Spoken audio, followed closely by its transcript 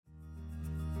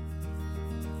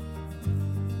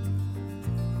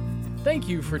Thank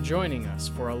you for joining us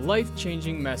for a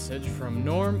life-changing message from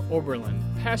Norm Oberlin,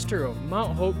 pastor of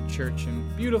Mount Hope Church in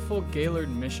beautiful Gaylord,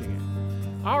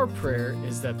 Michigan. Our prayer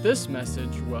is that this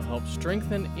message will help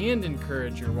strengthen and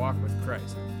encourage your walk with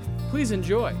Christ. Please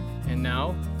enjoy. And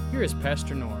now, here is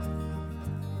Pastor Norm.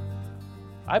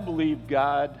 I believe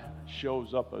God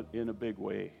shows up in a big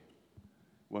way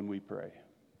when we pray.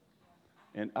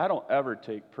 And I don't ever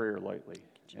take prayer lightly.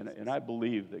 And I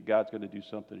believe that God's going to do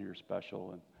something here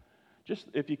special. And just,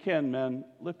 if you can, men,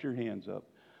 lift your hands up.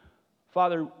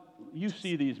 Father, you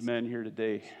see these men here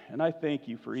today, and I thank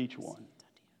you for each one.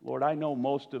 Lord, I know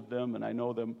most of them, and I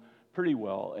know them pretty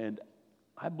well, and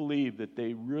I believe that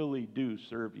they really do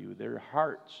serve you. Their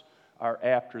hearts are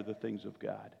after the things of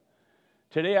God.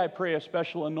 Today I pray a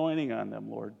special anointing on them,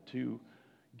 Lord, to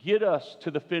get us to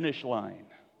the finish line.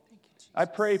 I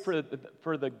pray for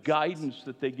the guidance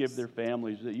that they give their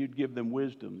families, that you'd give them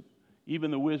wisdom,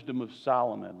 even the wisdom of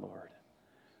Solomon, Lord.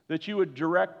 That you would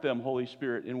direct them, Holy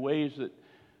Spirit, in ways that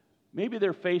maybe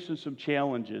they're facing some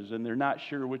challenges and they're not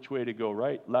sure which way to go,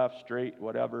 right, left, straight,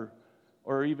 whatever,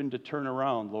 or even to turn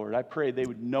around, Lord. I pray they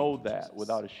would know that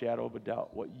without a shadow of a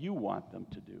doubt, what you want them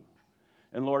to do.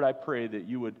 And Lord, I pray that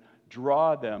you would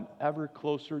draw them ever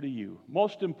closer to you.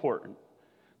 Most important,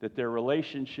 that their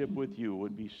relationship with you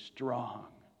would be strong.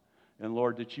 And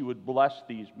Lord, that you would bless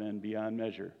these men beyond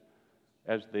measure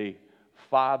as they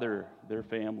father their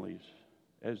families,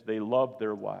 as they love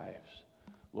their wives.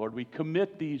 Lord, we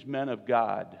commit these men of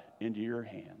God into your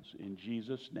hands in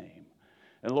Jesus' name.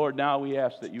 And Lord, now we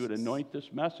ask that you would anoint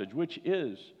this message, which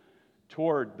is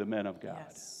toward the men of God.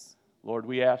 Yes. Lord,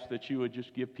 we ask that you would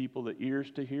just give people the ears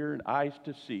to hear and eyes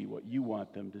to see what you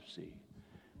want them to see.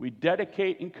 We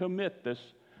dedicate and commit this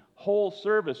whole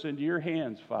service into your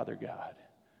hands, Father God,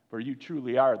 for you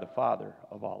truly are the Father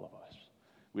of all of us.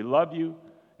 We love you,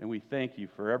 and we thank you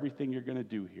for everything you're going to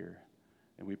do here.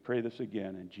 And we pray this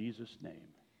again in Jesus' name.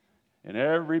 And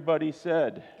everybody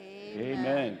said,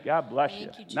 Amen. God bless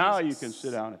you. Now you can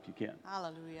sit down if you can.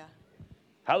 Hallelujah.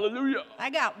 Hallelujah.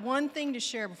 I got one thing to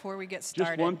share before we get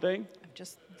started. Just one thing?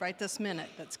 Just right this minute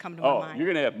that's come to my mind. Oh, you're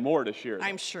going to have more to share.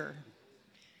 I'm sure.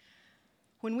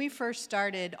 When we first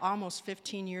started almost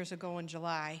 15 years ago in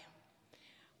July,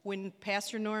 when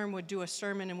Pastor Norm would do a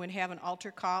sermon and would have an altar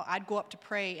call, I'd go up to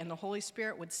pray, and the Holy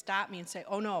Spirit would stop me and say,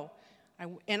 oh, no.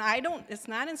 It's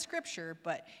not in Scripture,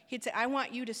 but he'd say, I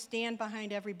want you to stand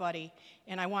behind everybody,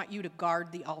 and I want you to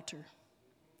guard the altar.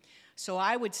 So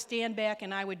I would stand back,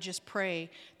 and I would just pray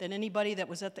that anybody that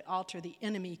was at the altar, the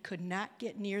enemy could not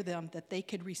get near them, that they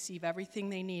could receive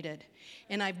everything they needed.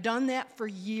 And I've done that for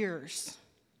years.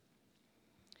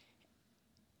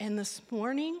 And this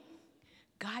morning,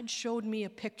 God showed me a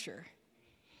picture.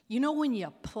 You know when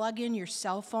you plug in your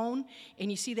cell phone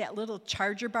and you see that little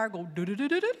charger bar go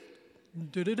do-do-do-do-do?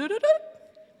 Do-do-do-do-do?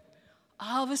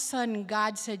 All of a sudden,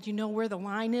 God said, you know where the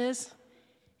line is?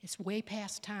 It's way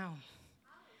past town.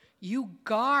 You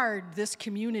guard this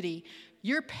community.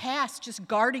 You're past just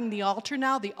guarding the altar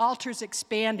now. The altar's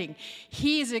expanding.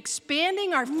 He's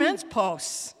expanding our fence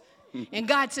posts. And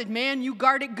God said, man, you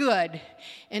guard it good.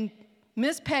 And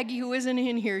Miss Peggy, who isn't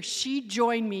in here, she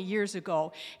joined me years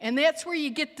ago. And that's where you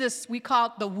get this, we call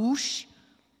it the whoosh.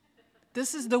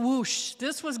 This is the whoosh.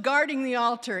 This was guarding the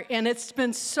altar, and it's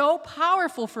been so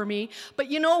powerful for me.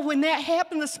 But you know, when that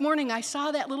happened this morning, I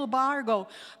saw that little bar go,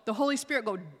 the Holy Spirit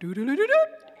go, do-do-do-do-do,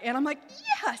 and I'm like,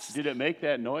 yes. Did it make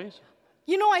that noise?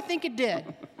 You know, I think it did.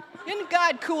 Isn't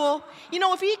God cool? You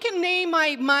know, if he can name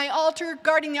my altar,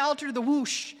 guarding the altar, the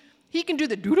whoosh, he can do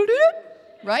the do-do-do-do,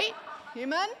 right?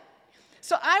 Amen?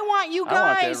 So I want you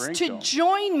guys to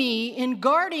join me in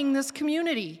guarding this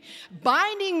community,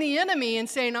 binding the enemy and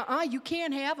saying, you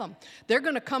can't have them. They're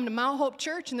going to come to Mount Hope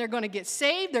Church, and they're going to get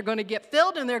saved, they're going to get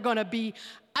filled, and they're going to be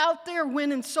out there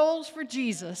winning souls for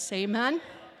Jesus. Amen?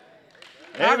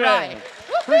 Amen. All right.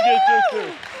 We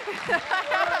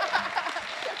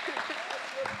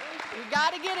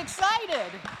got to get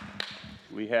excited.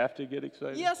 We have to get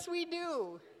excited? Yes, we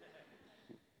do.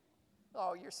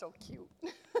 Oh, you're so cute.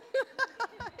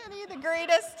 Isn't he the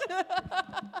greatest?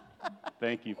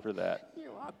 Thank you for that.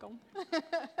 You're welcome.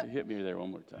 You hit me there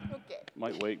one more time. Okay.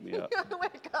 Might wake me up.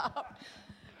 Wake up.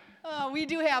 We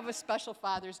do have a special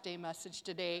Father's Day message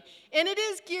today, and it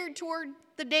is geared toward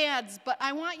the dads, but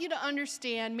I want you to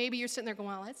understand, maybe you're sitting there going,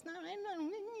 well, it's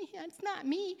not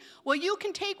me. Well, you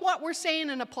can take what we're saying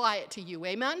and apply it to you,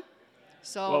 amen?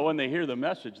 So, well, when they hear the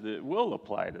message, that will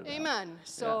apply to them. Amen.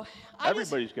 So yeah.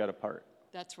 Everybody's got a part.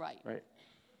 That's right. Right.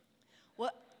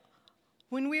 Well,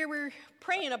 when we were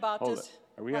praying about this.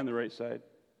 Are we on the right side?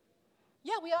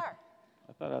 Yeah, we are.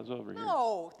 I thought I was over here.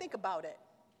 No, think about it.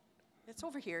 It's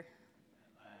over here.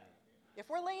 If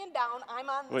we're laying down, I'm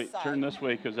on this Wait, side. turn this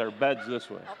way because our bed's this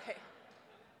way. Okay.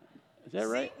 Is that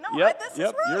right? No, yep, this is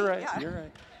yep, right. You're right. Yeah. You're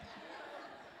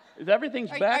right.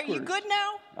 Everything's Are backwards. you good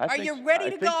now? I Are think you so. ready I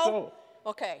to think go? so.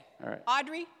 Okay. All right.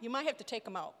 Audrey, you might have to take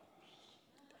them out.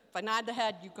 If I nod the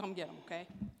head, you come get them, okay?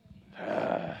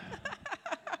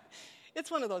 It's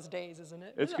one of those days, isn't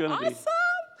it? It's Isn't it gonna be.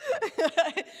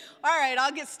 awesome? All right,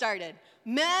 I'll get started.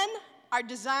 Men are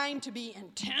designed to be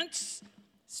intense,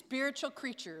 spiritual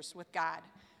creatures with God,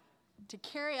 to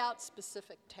carry out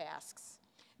specific tasks.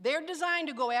 They're designed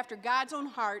to go after God's own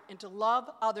heart and to love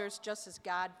others just as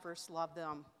God first loved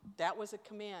them. That was a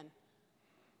command,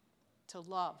 to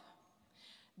love.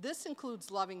 This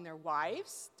includes loving their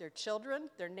wives, their children,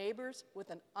 their neighbors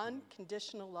with an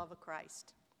unconditional love of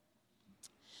Christ.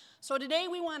 So today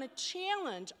we want to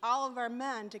challenge all of our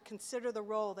men to consider the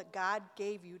role that God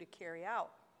gave you to carry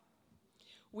out.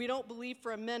 We don't believe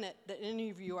for a minute that any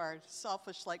of you are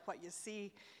selfish like what you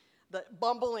see the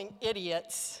bumbling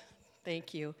idiots,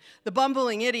 thank you, the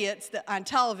bumbling idiots that on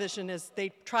television as they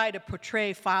try to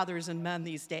portray fathers and men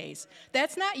these days.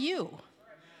 That's not you.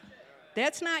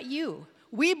 That's not you.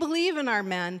 We believe in our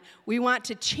men. We want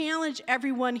to challenge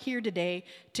everyone here today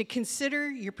to consider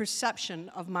your perception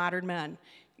of modern men,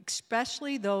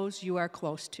 especially those you are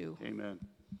close to. Amen.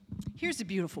 Here's the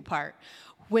beautiful part.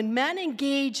 When men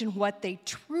engage in what they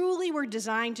truly were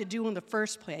designed to do in the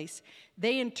first place,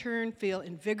 they in turn feel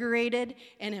invigorated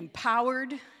and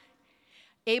empowered,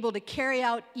 able to carry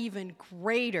out even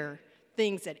greater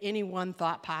things that anyone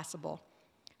thought possible.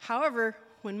 However,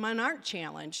 when men aren't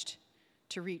challenged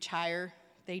to reach higher,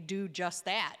 they do just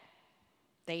that.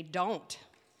 They don't.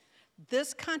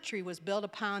 This country was built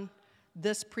upon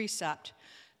this precept.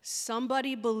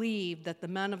 Somebody believed that the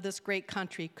men of this great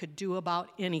country could do about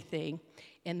anything,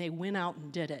 and they went out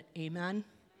and did it. Amen?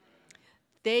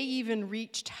 They even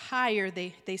reached higher.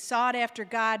 They sought after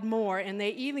God more, and they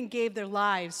even gave their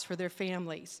lives for their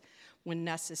families when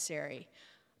necessary.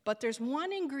 But there's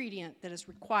one ingredient that is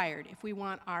required if we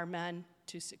want our men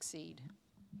to succeed.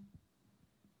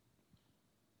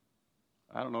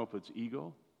 I don't know if it's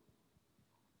ego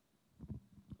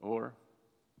or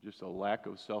just a lack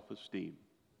of self-esteem.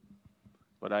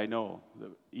 But I know that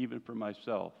even for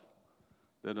myself,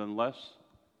 that unless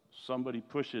somebody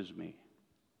pushes me,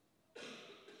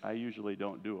 I usually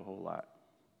don't do a whole lot.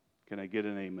 Can I get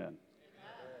an amen?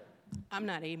 I'm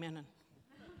not amening.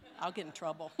 I'll get in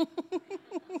trouble.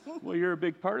 Well, you're a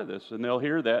big part of this, and they'll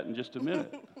hear that in just a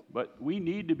minute. But we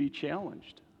need to be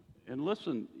challenged. And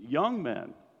listen, young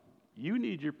men, you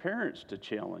need your parents to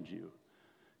challenge you.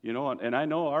 You know, and I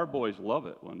know our boys love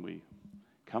it when we,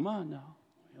 come on now,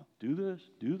 do this,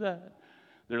 do that.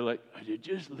 They're like,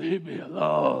 just leave me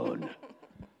alone.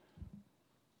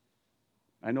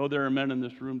 I know there are men in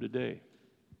this room today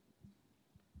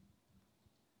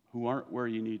who aren't where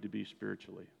you need to be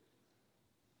spiritually.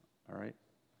 All right?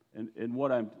 And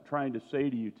what I'm trying to say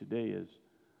to you today is,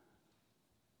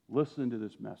 listen to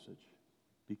this message,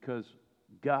 because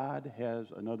God has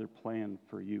another plan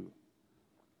for you.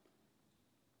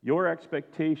 Your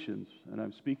expectations, and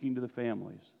I'm speaking to the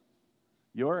families,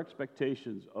 your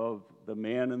expectations of the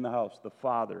man in the house, the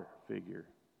father figure,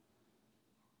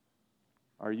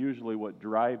 are usually what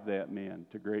drive that man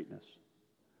to greatness.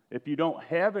 If you don't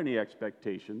have any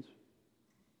expectations,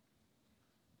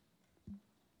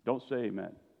 don't say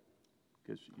amen,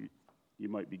 because you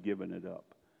might be giving it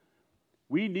up.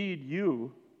 We need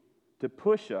you to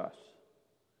push us.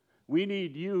 We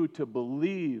need you to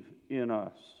believe in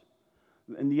us.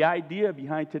 And the idea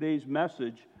behind today's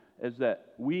message is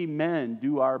that we men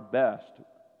do our best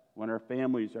when our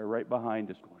families are right behind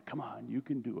us going, come on, you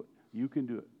can do it. You can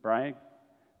do it. Brian,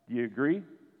 do you agree?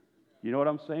 You know what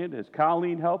I'm saying? Has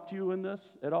Colleen helped you in this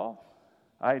at all?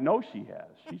 I know she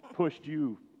has. She's pushed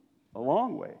you a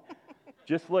long way,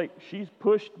 just like she's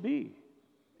pushed me.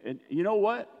 And you know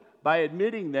what? By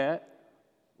admitting that,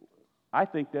 I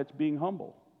think that's being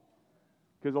humble.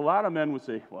 Because a lot of men would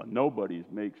say, well, nobody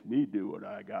makes me do what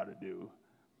I got to do.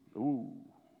 Ooh.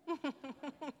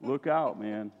 Look out,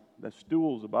 man. The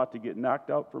stool's about to get knocked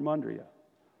out from under you.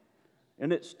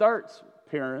 And it starts,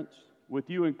 parents, with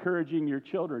you encouraging your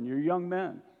children, your young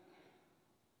men.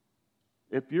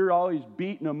 If you're always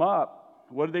beating them up,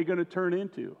 what are they going to turn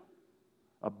into?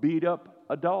 A beat-up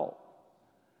adult.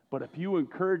 But if you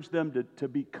encourage them to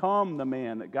become the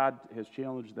man that God has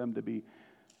challenged them to be,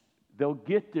 they'll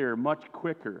get there much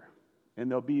quicker,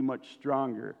 and they'll be much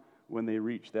stronger when they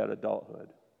reach that adulthood.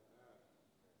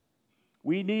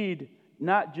 We need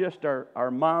not just our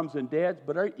moms and dads,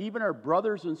 but even our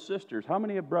brothers and sisters. How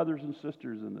many have brothers and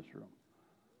sisters in this room?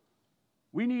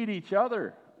 We need each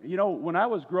other. You know, when I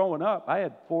was growing up, I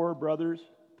had 3 brothers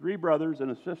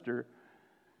and a sister.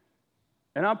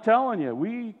 And I'm telling you,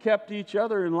 we kept each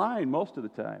other in line most of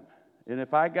the time. And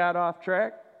if I got off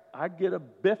track, I'd get a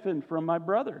biffing from my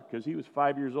brother because he was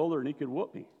 5 years older and he could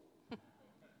whoop me.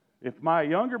 If my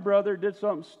younger brother did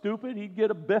something stupid, he'd get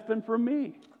a biffing from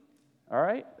me. All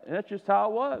right? And that's just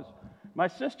how it was. My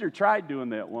sister tried doing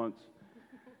that once.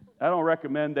 I don't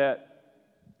recommend that.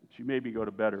 She made me go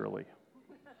to bed early.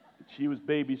 She was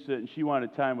babysitting. She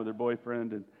wanted time with her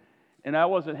boyfriend. And I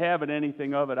wasn't having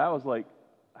anything of it. I was like,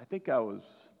 I think I was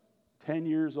 10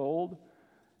 years old.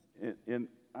 And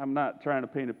I'm not trying to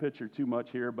paint a picture too much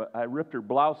here, but I ripped her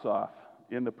blouse off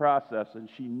in the process. And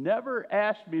she never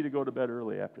asked me to go to bed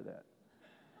early after that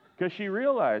because she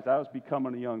realized I was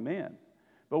becoming a young man.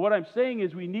 But what I'm saying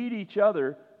is we need each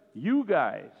other. You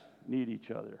guys need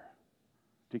each other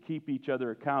to keep each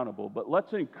other accountable. But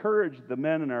let's encourage the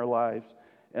men in our lives,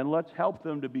 and let's help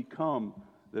them to become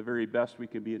the very best we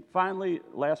can be. And finally,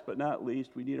 last but not least,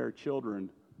 we need our children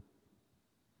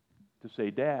to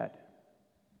say, Dad,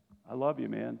 I love you,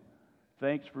 man.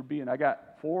 Thanks for being. I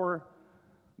got 4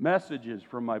 messages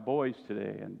from my boys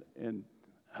today, and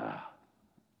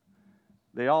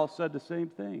they all said the same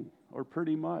thing, or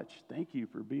pretty much. Thank you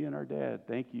for being our dad.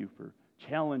 Thank you for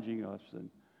challenging us and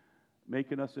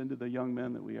making us into the young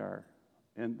men that we are.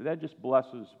 And that just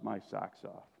blesses my socks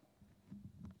off.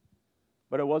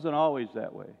 But it wasn't always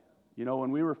that way. You know,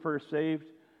 when we were first saved,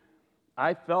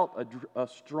 I felt a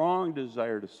strong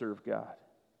desire to serve God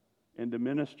and to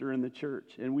minister in the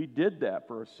church. And we did that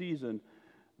for a season.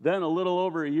 Then a little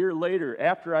over a year later,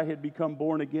 after I had become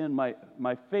born again,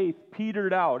 my faith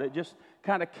petered out. It just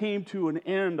kind of came to an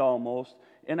end almost.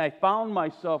 And I found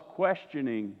myself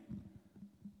questioning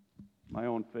my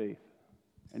own faith.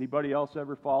 Anybody else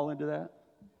ever fall into that?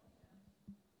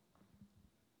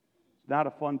 It's not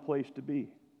a fun place to be.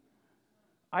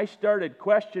 I started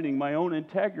questioning my own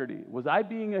integrity. Was I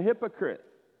being a hypocrite?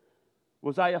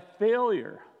 Was I a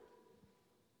failure?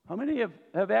 How many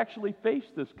have actually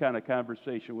faced this kind of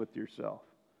conversation with yourself?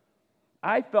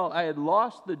 I felt I had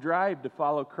lost the drive to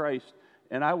follow Christ,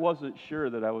 and I wasn't sure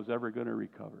that I was ever going to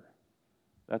recover.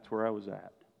 That's where I was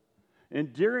at.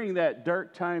 And during that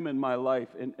dark time in my life,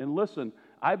 and listen,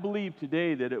 I believe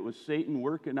today that it was Satan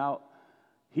working out.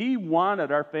 He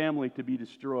wanted our family to be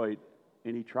destroyed,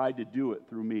 and he tried to do it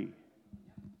through me,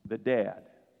 the dad.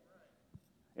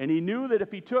 And he knew that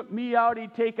if he took me out,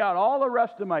 he'd take out all the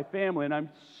rest of my family. And I'm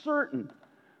certain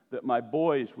that my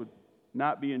boys would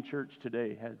not be in church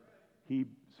today had he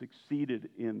succeeded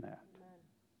in that.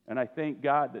 And I thank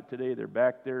God that today they're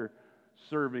back there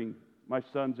serving. My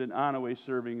son's in Onaway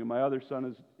serving, and my other son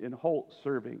is in Holt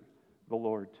serving the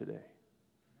Lord today.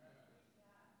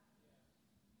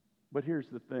 But here's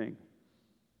the thing.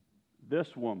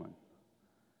 This woman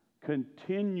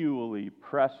continually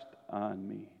pressed on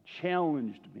me,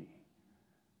 challenged me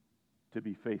to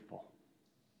be faithful,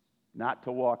 not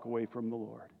to walk away from the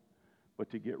Lord, but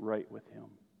to get right with Him.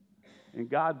 And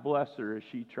God bless her as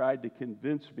she tried to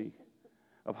convince me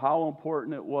of how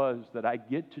important it was that I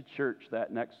get to church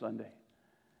that next Sunday.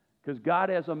 Because God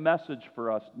has a message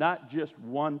for us, not just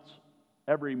once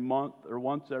every month or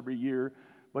once every year,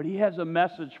 but He has a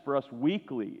message for us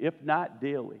weekly, if not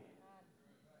daily.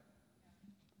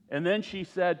 And then she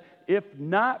said, if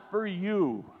not for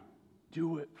you,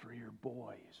 do it for your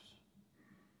boys.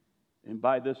 And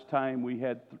by this time we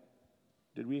had,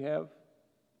 did we have?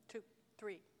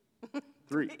 3.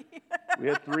 3. We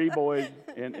had 3 boys,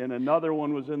 and another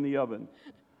one was in the oven.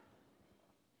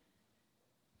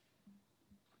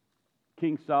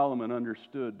 King Solomon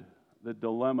understood the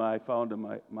dilemma I found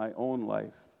in my own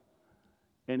life.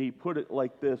 And he put it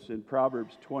like this in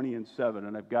Proverbs 20:7,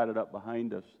 and I've got it up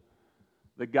behind us.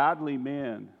 The godly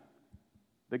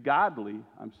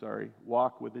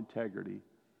walk with integrity.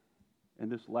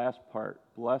 And this last part,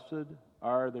 blessed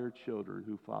are their children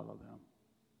who follow them.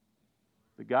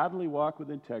 The godly walk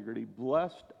with integrity,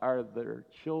 blessed are their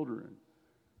children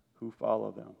who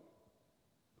follow them.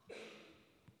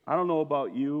 I don't know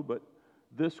about you, but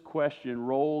this question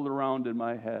rolled around in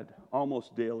my head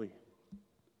almost daily.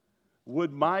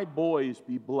 Would my boys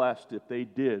be blessed if they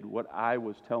did what I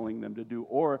was telling them to do,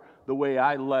 or the way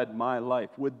I led my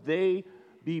life? Would they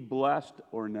be blessed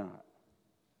or not?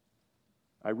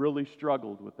 I really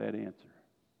struggled with that answer,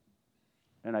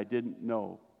 and I didn't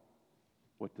know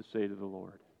what to say to the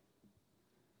Lord.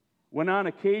 When on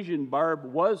occasion Barb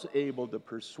was able to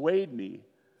persuade me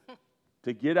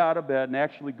to get out of bed and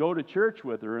actually go to church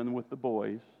with her and with the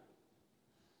boys,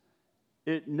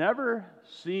 it never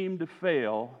seemed to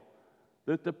fail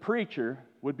that the preacher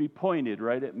would be pointed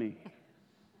right at me.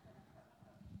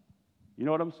 You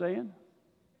know what I'm saying?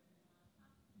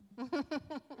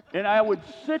 And I would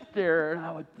sit there and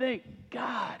I would think,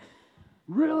 God,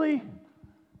 really?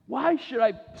 Why should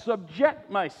I subject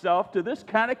myself to this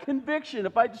kind of conviction?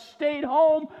 If I just stayed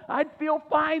home, I'd feel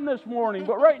fine this morning.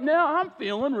 But right now, I'm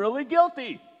feeling really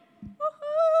guilty.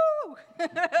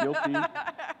 Woohoo!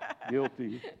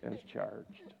 Guilty as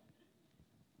charged.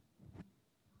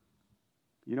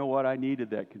 You know what? I needed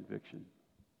that conviction.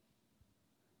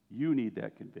 You need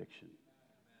that conviction.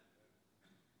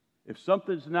 If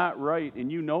something's not right,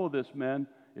 and you know this, men,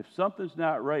 if something's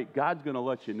not right, God's going to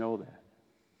let you know that.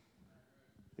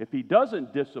 If He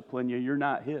doesn't discipline you, you're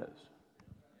not His.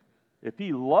 If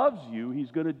He loves you,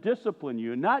 He's going to discipline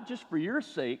you, and not just for your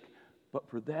sake, but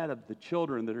for that of the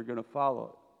children that are going to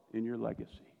follow in your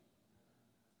legacy.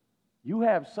 You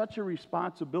have such a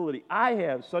responsibility. I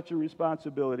have such a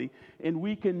responsibility, and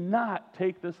we cannot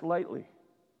take this lightly.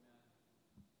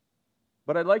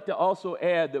 But I'd like to also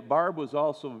add that Barb was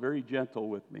also very gentle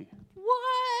with me.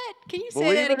 What? Can you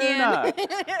say that again? Believe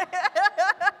it or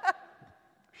not.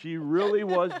 She really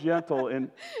was gentle, and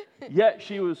yet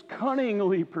she was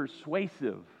cunningly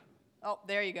persuasive. Oh,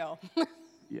 there you go.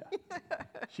 Yeah.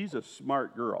 She's a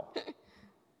smart girl.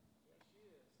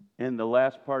 And the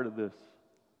last part of this,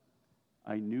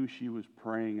 I knew she was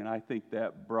praying, and I think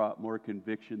that brought more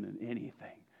conviction than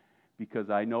anything,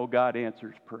 because I know God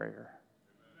answers prayer.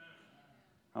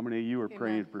 How many of you are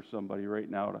praying for somebody right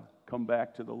now to come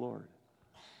back to the Lord?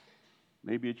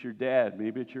 Maybe it's your dad,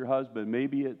 maybe it's your husband,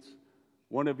 maybe it's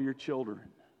one of your children.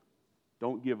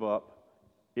 Don't give up.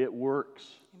 It works.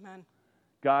 Amen.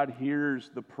 God hears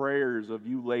the prayers of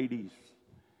you ladies,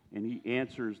 and He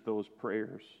answers those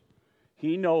prayers.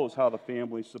 He knows how the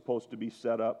family's supposed to be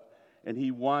set up, and He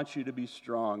wants you to be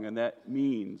strong, and that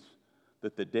means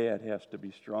that the dad has to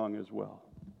be strong as well.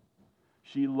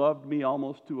 She loved me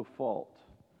almost to a fault,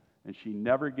 and she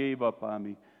never gave up on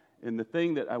me. And the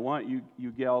thing that I want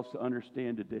you gals to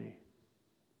understand today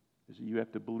is that you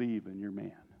have to believe in your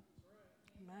man.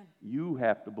 Amen. You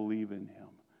have to believe in him.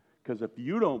 Because if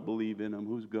you don't believe in him,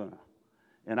 who's gonna?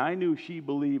 And I knew she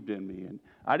believed in me. And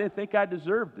I didn't think I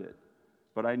deserved it.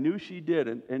 But I knew she did.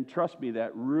 And trust me,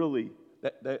 that really,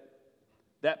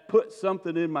 that put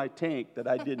something in my tank that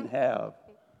I didn't have.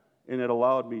 And it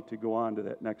allowed me to go on to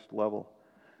that next level.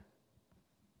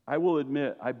 I will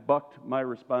admit, I bucked my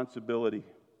responsibility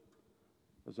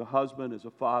as a husband, as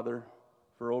a father,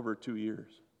 for over 2 years.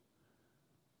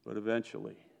 But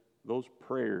eventually, those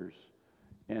prayers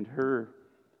and her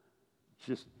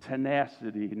just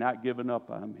tenacity, not giving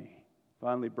up on me,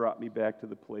 finally brought me back to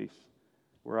the place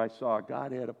where I saw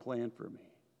God had a plan for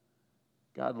me.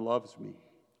 God loves me.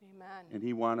 Amen. And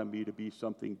He wanted me to be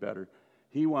something better.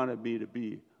 He wanted me to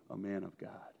be a man of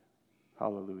God.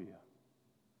 Hallelujah.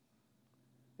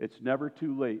 It's never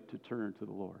too late to turn to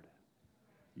the Lord.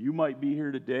 You might be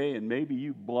here today and maybe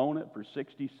you've blown it for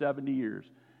 60, 70 years.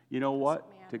 You know what?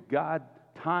 To God,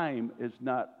 time is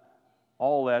not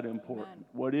all that important. Amen.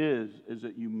 What is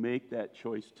that you make that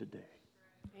choice today.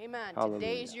 Amen. Hallelujah.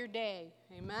 Today's your day.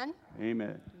 Amen.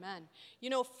 Amen. Amen.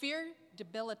 You know, fear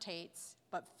debilitates,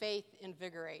 but faith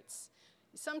invigorates.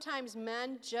 Sometimes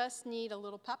men just need a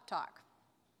little pep talk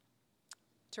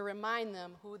to remind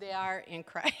them who they are in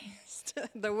Christ.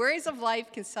 The worries of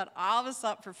life can set all of us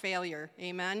up for failure.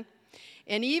 Amen.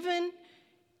 And even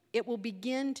it will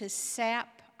begin to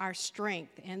sap our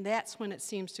strength, and that's when it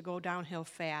seems to go downhill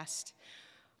fast.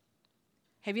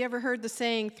 Have you ever heard the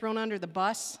saying, thrown under the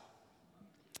bus?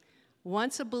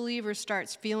 Once a believer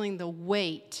starts feeling the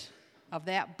weight of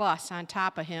that bus on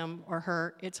top of him or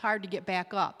her, it's hard to get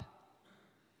back up.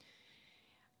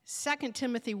 2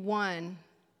 Timothy 1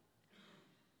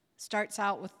 starts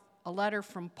out with a letter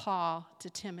from Paul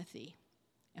to Timothy.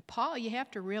 And Paul, you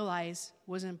have to realize,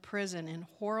 was in prison in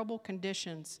horrible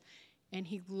conditions, and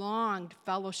he longed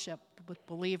fellowship with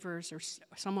believers or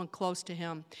someone close to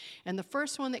him. And the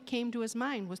first one that came to his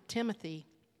mind was Timothy,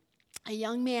 a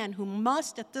young man who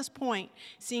must, at this point,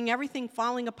 seeing everything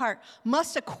falling apart,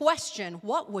 must have questioned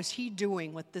what was he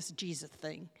doing with this Jesus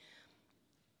thing.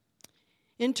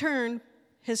 In turn,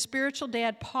 his spiritual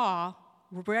dad, Paul,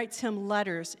 writes him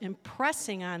letters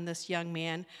impressing on this young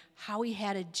man how he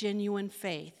had a genuine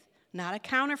faith, not a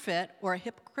counterfeit or a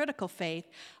hypocritical faith,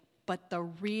 but the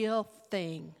real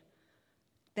thing,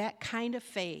 that kind of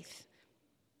faith.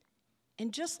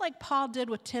 And just like Paul did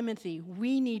with Timothy,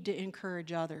 we need to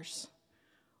encourage others.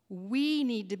 We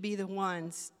need to be the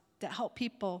ones that help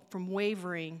people from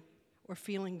wavering or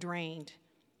feeling drained.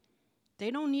 They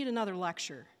don't need another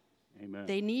lecture. Amen.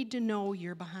 They need to know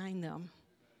you're behind them.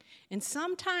 And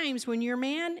sometimes when your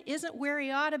man isn't where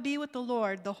he ought to be with the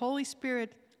Lord, the Holy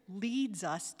Spirit leads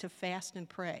us to fast and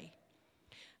pray.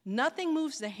 Nothing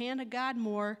moves the hand of God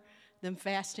more than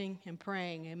fasting and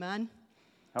praying. Amen?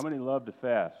 How many love to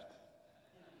fast?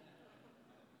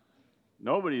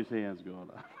 Nobody's hand's going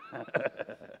up.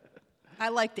 I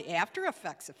like the after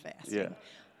effects of fasting. Yeah.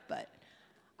 But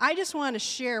I just want to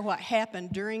share what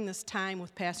happened during this time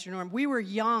with Pastor Norm. We were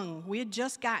young. We had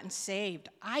just gotten saved.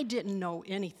 I didn't know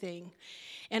anything.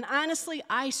 And honestly,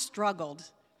 I struggled.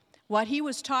 What he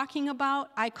was talking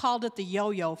about, I called it the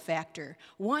yo-yo factor.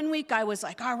 One week I was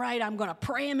like, all right, I'm going to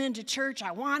pray him into church.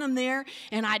 I want him there.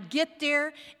 And I'd get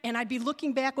there, and I'd be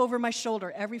looking back over my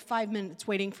shoulder every 5 minutes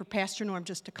waiting for Pastor Norm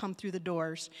just to come through the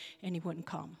doors, and he wouldn't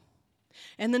come.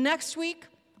 And the next week,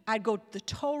 I'd go the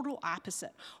total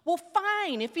opposite. Well,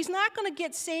 fine. If he's not going to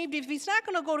get saved, if he's not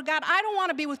going to go to God, I don't want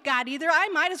to be with God either. I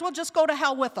might as well just go to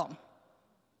hell with him.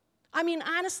 I mean,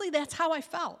 honestly, that's how I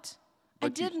felt.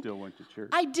 But you still went to church.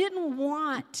 I didn't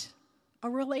want a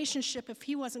relationship if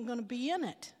he wasn't going to be in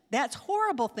it. That's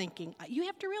horrible thinking. You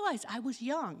have to realize I was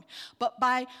young. But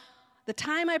by the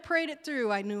time I prayed it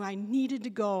through, I knew I needed to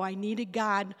go. I needed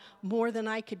God more than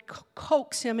I could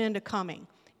coax him into coming.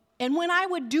 And when I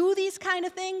would do these kind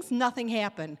of things, nothing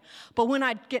happened. But when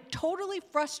I'd get totally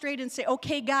frustrated and say,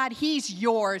 okay, God, he's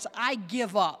yours, I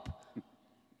give up,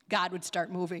 God would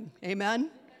start moving.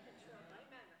 Amen?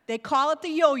 They call it the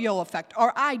yo-yo effect,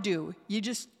 or I do.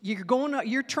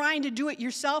 You're trying to do it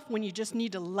yourself when you just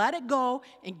need to let it go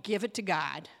and give it to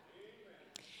God.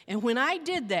 And when I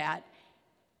did that,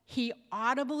 he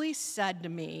audibly said to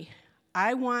me,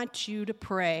 I want you to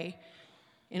pray.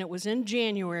 And it was in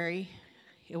January.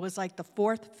 It was like the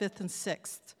 4th, 5th, and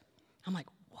 6th. I'm like,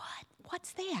 what?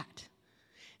 What's that?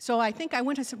 So I think I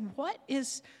went and said, what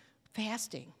is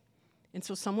fasting? And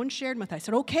so someone shared with me. I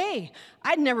said, okay.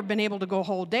 I'd never been able to go a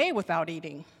whole day without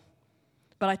eating.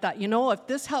 But I thought, if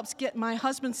this helps get my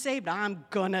husband saved, I'm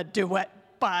going to do it,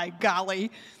 by golly.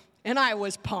 And I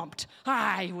was pumped.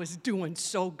 I was doing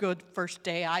so good first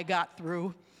day I got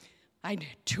through. I had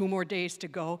 2 more days to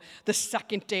go. The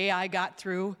second day I got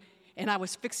through, and I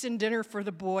was fixing dinner for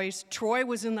the boys. Troy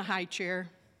was in the high chair,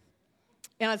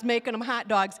 and I was making them hot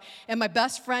dogs. And my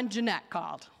best friend, Jeanette,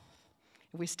 called.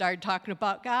 We started talking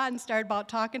about God and started about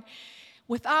talking.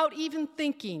 Without even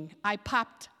thinking, I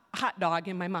popped a hot dog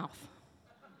in my mouth.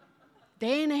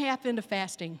 Day and a half into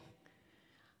fasting,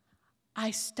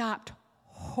 I stopped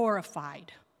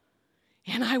horrified.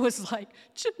 And I was like,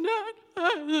 Jeanette,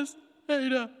 I just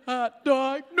ate a hot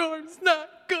dog. Norm's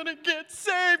not going to get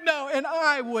saved now. And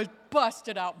I was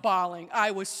busted out bawling.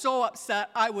 I was so upset.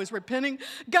 I was repenting.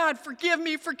 God, forgive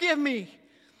me, forgive me.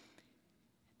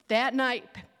 That night,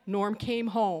 Norm came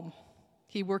home.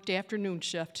 He worked afternoon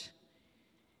shift.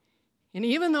 And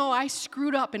even though I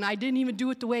screwed up and I didn't even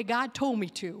do it the way God told me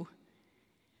to,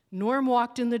 Norm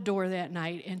walked in the door that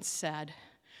night and said,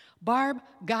 Barb,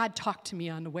 God talked to me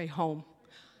on the way home.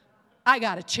 I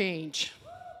got to change.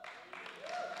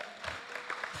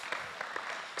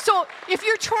 So if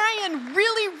you're trying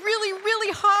really, really,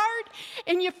 really hard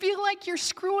and you feel like you're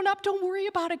screwing up, don't worry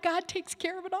about it. God takes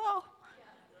care of it all.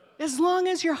 As long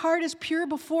as your heart is pure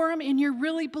before him and you're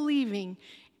really believing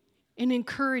and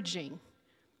encouraging.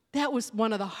 That was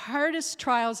one of the hardest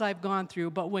trials I've gone through.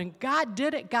 But when God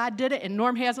did it, and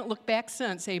Norm hasn't looked back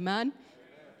since. Amen?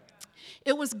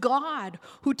 It was God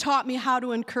who taught me how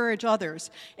to encourage others.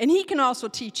 And he can also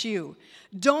teach you.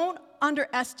 Don't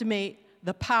underestimate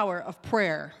the power of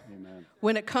prayer. Amen.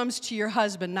 When it comes to your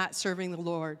husband not serving the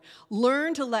Lord.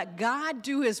 Learn to let God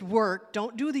do his work.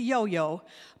 Don't do the yo-yo,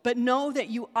 but know that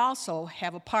you also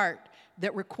have a part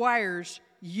that requires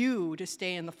you to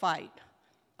stay in the fight.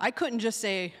 I couldn't just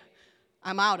say,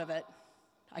 I'm out of it.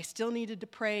 I still needed to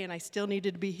pray, and I still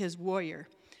needed to be his warrior.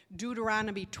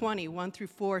 Deuteronomy 20,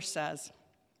 1-4 says,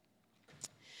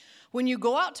 when you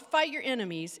go out to fight your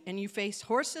enemies and you face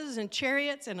horses and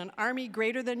chariots and an army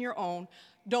greater than your own,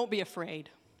 don't be afraid.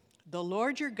 The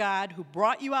Lord your God, who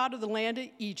brought you out of the land of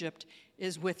Egypt,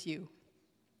 is with you.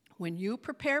 When you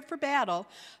prepare for battle,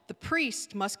 the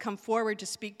priest must come forward to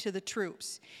speak to the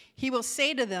troops. He will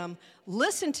say to them,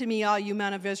 listen to me, all you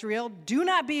men of Israel. Do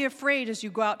not be afraid as you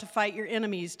go out to fight your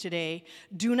enemies today.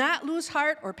 Do not lose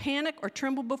heart or panic or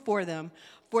tremble before them,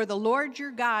 for the Lord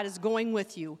your God is going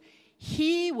with you.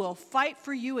 He will fight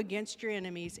for you against your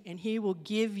enemies, and he will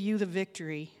give you the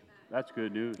victory. That's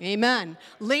good news. Amen.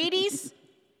 Ladies,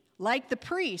 like the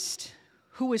priest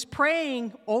who was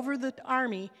praying over the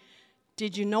army,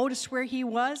 did you notice where he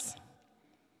was?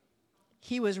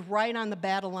 He was right on the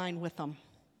battle line with them.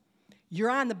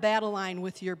 You're on the battle line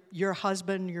with your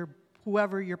husband,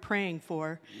 whoever you're praying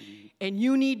for, and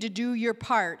you need to do your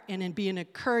part and be an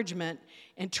encouragement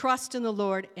and trust in the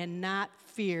Lord and not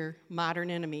fear modern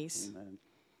enemies. Amen.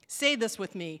 Say this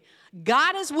with me.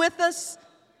 God is with us.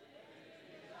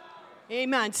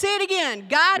 Amen. Say it again.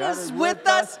 God is with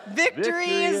us.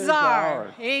 Victory is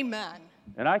ours. Amen.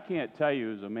 And I can't tell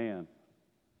you as a man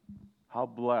how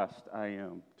blessed I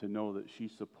am to know that she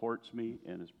supports me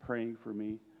and is praying for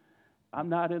me. I'm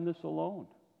not in this alone.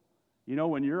 You know,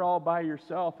 when you're all by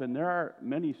yourself, and there are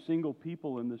many single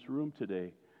people in this room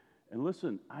today, and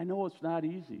listen, I know it's not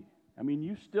easy. I mean,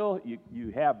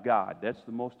 you have God. That's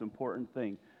the most important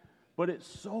thing. But it's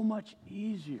so much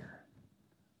easier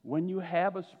when you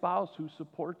have a spouse who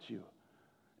supports you.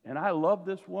 And I love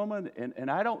this woman, and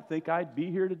I don't think I'd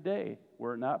be here today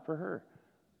were it not for her.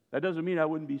 That doesn't mean I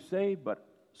wouldn't be saved, but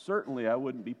certainly I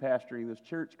wouldn't be pastoring this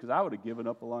church because I would have given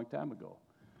up a long time ago.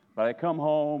 But I come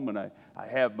home and I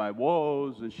have my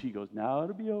woes, and she goes, now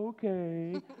it'll be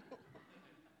okay.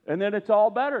 And then it's all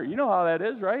better. You know how that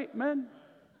is, right, men?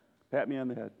 Pat me on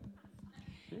the head.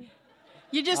 See?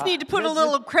 You just need to put a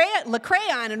little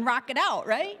Lecrae on and rock it out,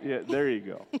 right? Yeah, there you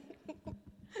go.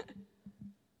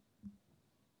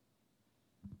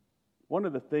 One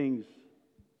of the things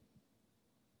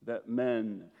that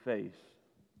men face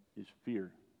is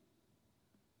fear.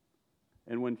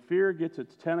 And when fear gets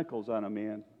its tentacles on a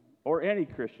man, or any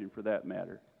Christian for that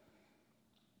matter,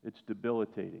 it's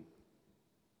debilitating.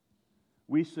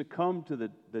 We succumb to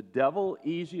the devil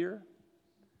easier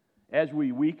as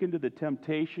we weaken to the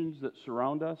temptations that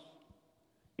surround us,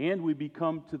 and we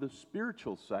become to the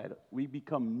spiritual side. We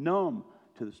become numb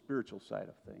to the spiritual side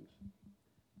of things.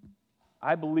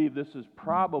 I believe this is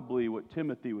probably what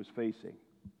Timothy was facing.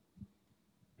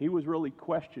 He was really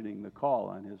questioning the call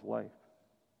on his life.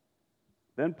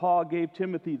 Then Paul gave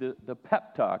Timothy the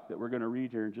pep talk that we're going to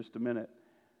read here in just a minute.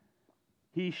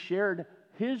 He shared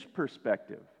his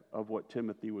perspective of what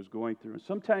Timothy was going through. And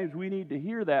sometimes we need to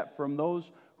hear that from those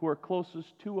who are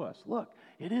closest to us. Look,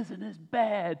 it isn't as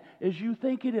bad as you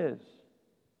think it is.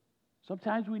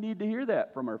 Sometimes we need to hear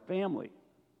that from our family.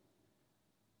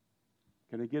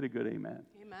 Can I get a good amen?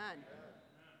 Amen.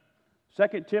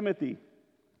 2 Timothy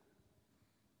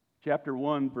chapter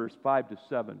 1, verse 5 to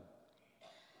 7.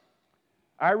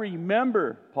 I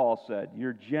remember, Paul said,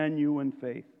 your genuine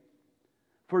faith.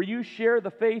 For you share the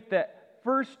faith that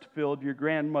first filled your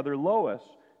grandmother Lois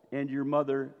and your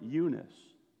mother Eunice.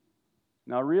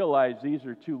 Now realize these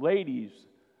are two ladies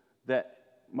that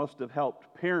must have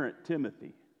helped parent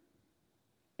Timothy.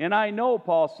 And I know,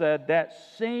 Paul said, that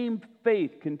same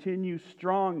faith continues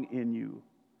strong in you.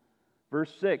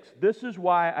 Verse 6, this is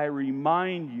why I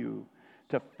remind you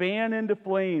to fan into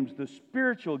flames the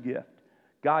spiritual gift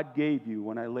God gave you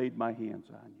when I laid my hands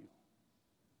on you.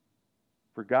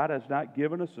 For God has not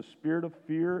given us a spirit of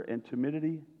fear and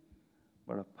timidity,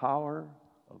 but of power,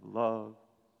 of love,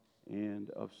 and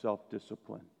of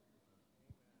self-discipline.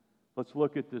 Let's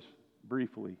look at this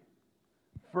briefly.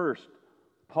 First,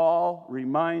 Paul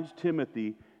reminds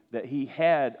Timothy that he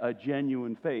had a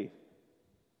genuine faith,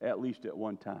 at least at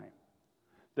one time.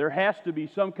 There has to be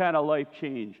some kind of life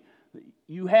change.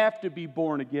 You have to be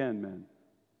born again, men.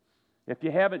 If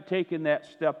you haven't taken that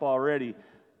step already,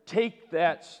 take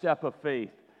that step of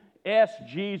faith. Ask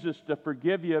Jesus to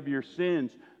forgive you of your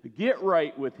sins. Get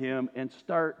right with Him and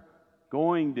start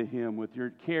going to Him with your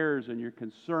cares and your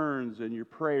concerns and your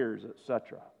prayers,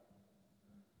 etc.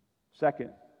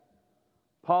 Second,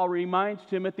 Paul reminds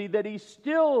Timothy that he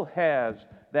still has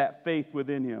that faith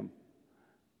within him.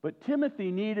 But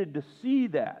Timothy needed to see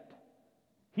that.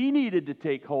 He needed to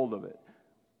take hold of it.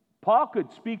 Paul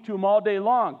could speak to him all day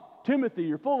long. Timothy,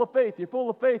 you're full of faith, you're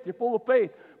full of faith, you're full of faith.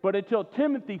 But until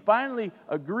Timothy finally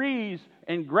agrees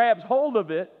and grabs hold of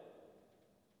it,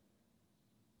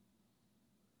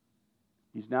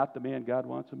 he's not the man God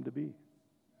wants him to be.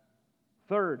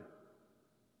 Third,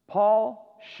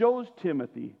 Paul shows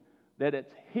Timothy that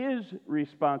it's his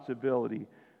responsibility,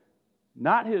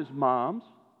 not his mom's,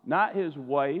 not his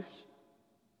wife's,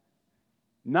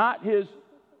 not his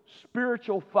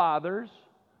spiritual father's,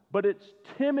 but it's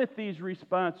Timothy's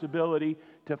responsibility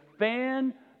to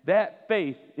fan that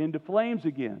faith into flames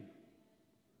again.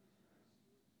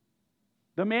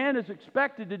 The man is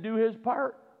expected to do his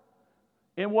part.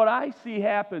 And what I see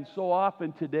happen so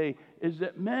often today is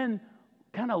that men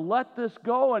kind of let this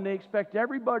go and they expect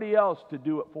everybody else to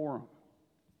do it for them.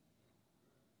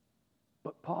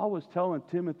 But Paul was telling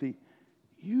Timothy,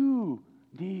 you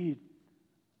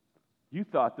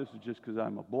thought this is just because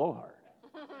I'm a blowhard.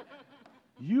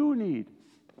 You need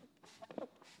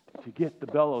to get the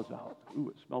bellows out. Ooh,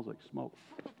 it smells like smoke.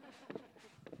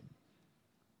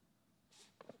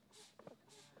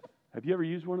 Have you ever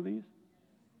used one of these?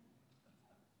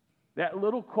 That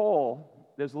little coal,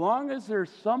 as long as there's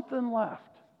something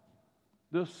left,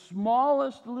 the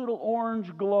smallest little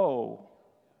orange glow.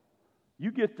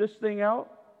 You get this thing out.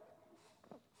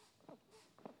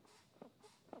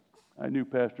 I knew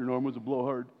Pastor Norm was a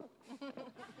blowhard.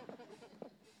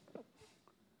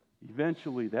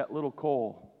 Eventually, that little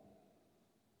coal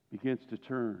begins to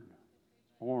turn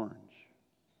orange,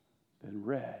 then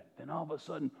red, then all of a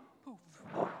sudden, poof.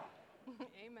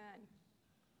 Amen.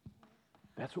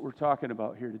 That's what we're talking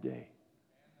about here today.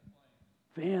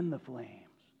 Fan the flames.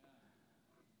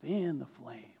 Fan the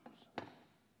flames.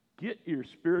 Get your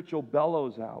spiritual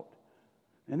bellows out.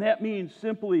 And that means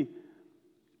simply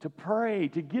to pray,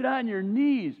 to get on your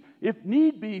knees. If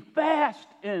need be, fast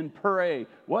and pray.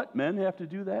 What? Men have to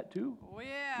do that too? Oh,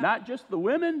 yeah. Not just the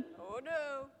women. Oh,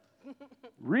 no.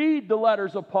 Read the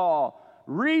letters of Paul.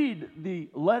 Read the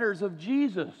letters of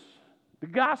Jesus. The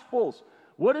Gospels.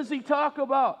 What does he talk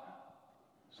about?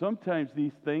 Sometimes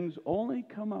these things only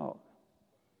come out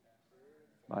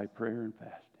by prayer and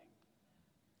fasting.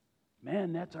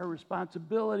 Man, that's our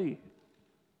responsibility.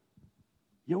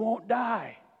 You won't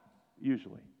die,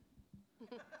 usually.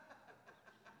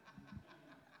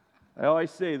 I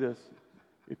always say this.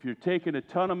 If you're taking a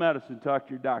ton of medicine, talk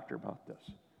to your doctor about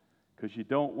this. Because you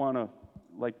don't want to,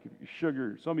 like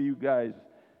sugar, some of you guys,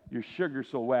 your sugar's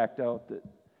so whacked out that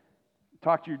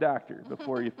talk to your doctor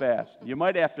before you fast. You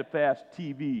might have to fast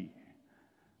TV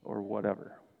or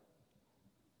whatever.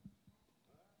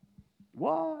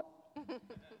 What?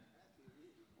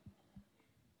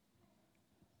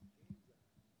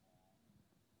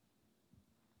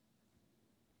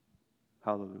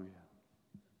 Hallelujah.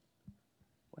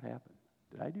 What happened?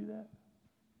 Did I do that?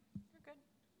 You're good.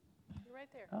 You're right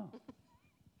there. Oh.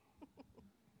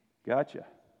 Gotcha.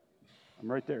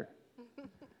 I'm right there.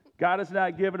 God has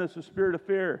not given us a spirit of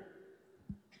fear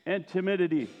and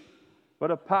timidity, but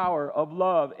of power, of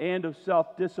love, and of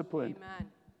self-discipline.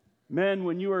 Amen. Men,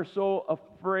 when you are so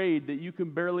afraid that you can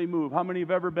barely move, how many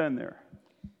have ever been there?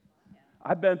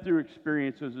 I've been through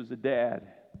experiences as a dad,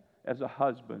 as a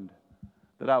husband,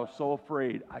 that I was so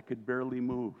afraid I could barely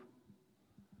move.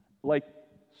 Like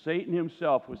Satan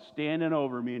himself was standing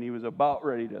over me and he was about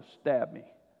ready to stab me.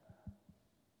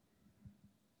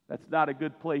 That's not a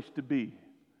good place to be.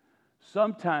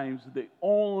 Sometimes the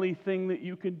only thing that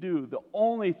you can do, the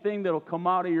only thing that will come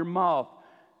out of your mouth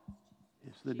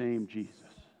is the name Jesus.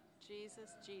 Jesus,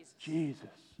 Jesus. Jesus.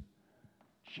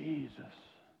 Jesus.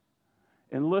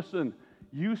 And listen,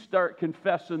 you start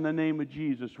confessing the name of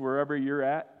Jesus wherever you're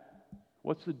at,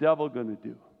 what's the devil going to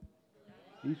do?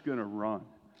 He's going to run.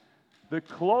 The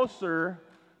closer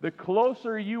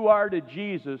you are to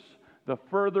Jesus, the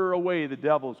further away the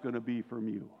devil's going to be from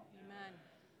you. Amen.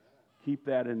 Keep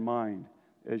that in mind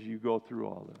as you go through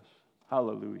all this.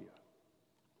 Hallelujah.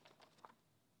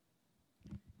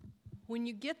 When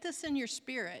you get this in your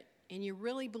spirit and you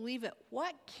really believe it,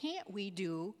 what can't we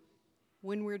do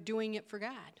when we're doing it for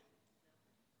God?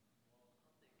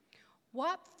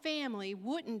 What family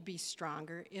wouldn't be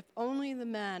stronger if only the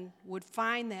men would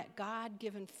find that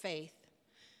God-given faith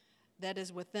that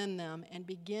is within them and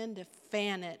begin to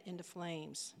fan it into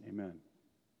flames? Amen.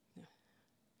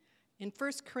 In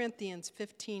 1 Corinthians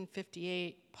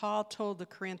 15:58, Paul told the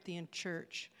Corinthian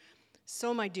church,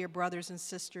 "So, my dear brothers and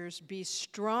sisters, be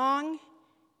strong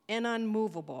and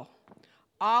unmovable.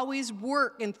 Always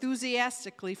work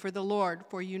enthusiastically for the Lord,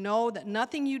 for you know that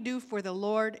nothing you do for the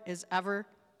Lord is ever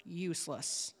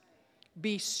useless."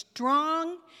 Be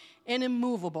strong and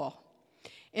immovable.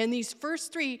 And these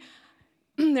first three,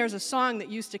 there's a song that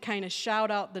used to kind of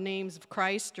shout out the names of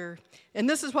Christ, and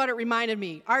this is what it reminded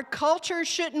me. Our culture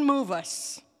shouldn't move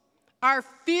us. Our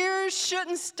fears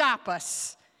shouldn't stop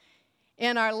us.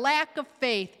 And our lack of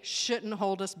faith shouldn't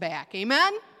hold us back.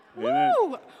 Amen? Amen.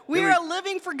 Woo! We are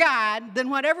living for God, then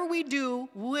whatever we do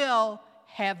will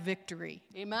have victory.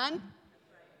 Amen?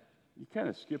 You kind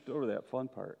of skipped over that fun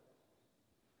part.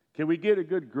 Can we get a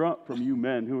good grunt from you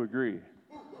men who agree?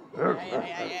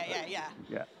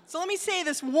 Yeah. So let me say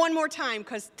this one more time,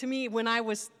 because to me, when I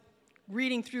was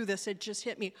reading through this, it just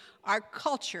hit me. Our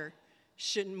culture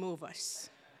shouldn't move us.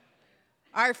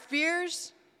 Our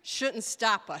fears shouldn't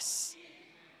stop us.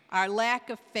 Our lack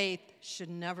of faith should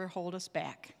never hold us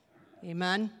back.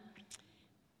 Amen?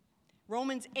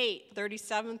 Romans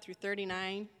 8:37 through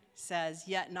 39 says,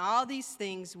 "Yet in all these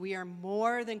things we are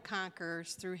more than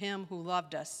conquerors through him who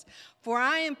loved us. For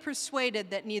I am persuaded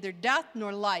that neither death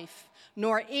nor life,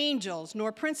 nor angels,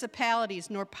 nor principalities,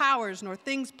 nor powers, nor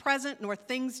things present, nor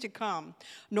things to come,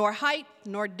 nor height,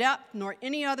 nor depth, nor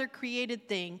any other created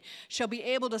thing shall be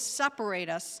able to separate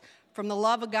us from the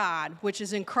love of God, which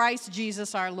is in Christ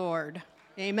Jesus our Lord."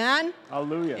 Amen?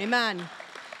 Hallelujah. Amen.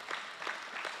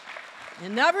 It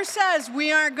never says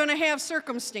we aren't going to have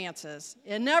circumstances.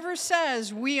 It never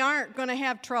says we aren't going to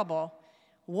have trouble.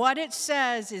 What it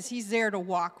says is he's there to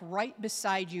walk right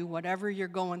beside you, whatever you're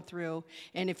going through.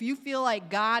 And if you feel like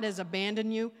God has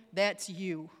abandoned you, that's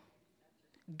you.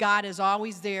 God is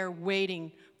always there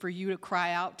waiting for you to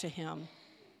cry out to him.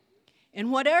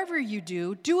 And whatever you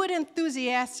do it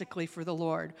enthusiastically for the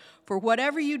Lord. For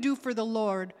whatever you do for the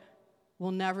Lord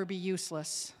will never be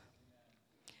useless.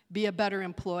 Be a better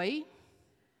employee.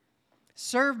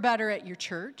 Serve better at your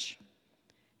church.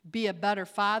 Be a better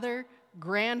father,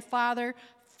 grandfather,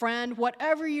 friend.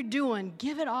 Whatever you're doing,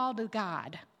 give it all to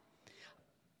God.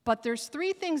 But there's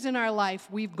 3 things in our life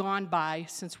we've gone by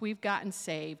since we've gotten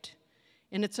saved.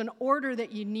 And it's an order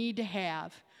that you need to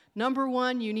have. Number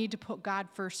 1, you need to put God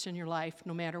first in your life,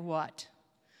 no matter what.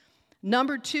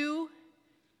 Number 2,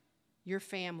 your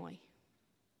family.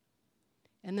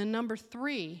 And then number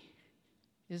 3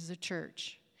 is the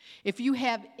church. If you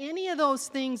have any of those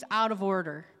things out of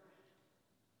order,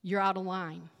 you're out of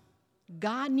line.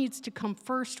 God needs to come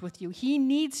first with you. He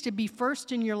needs to be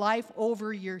first in your life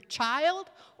over your child,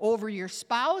 over your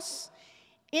spouse.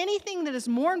 Anything that is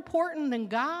more important than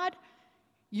God,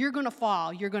 you're going to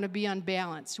fall. You're going to be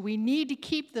unbalanced. We need to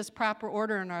keep this proper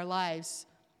order in our lives,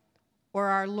 or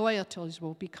our loyalties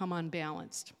will become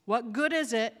unbalanced. What good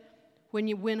is it when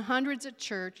you win hundreds at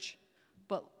church,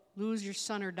 but lose your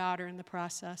son or daughter in the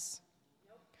process?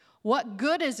 What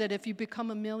good is it if you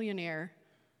become a millionaire,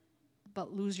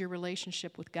 but lose your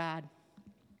relationship with God?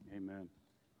 Amen.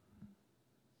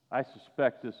 I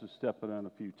suspect this is stepping on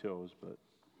a few toes, but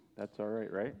that's all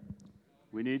right, right?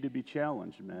 We need to be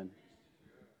challenged, men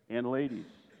and ladies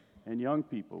and young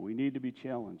people. We need to be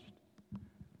challenged.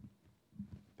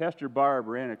 Pastor Barb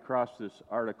ran across this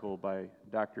article by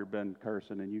Dr. Ben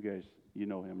Carson, and you guys, you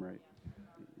know him, right?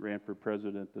 He ran for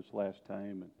president this last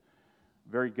time. And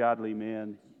very godly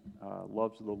man,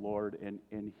 loves the Lord,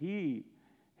 and he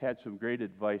had some great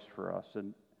advice for us.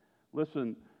 And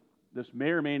listen, this may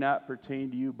or may not pertain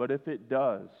to you, but if it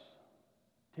does,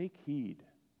 take heed.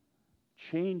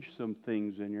 Change some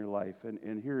things in your life.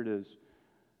 And here it is.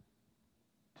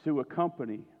 To a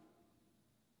company,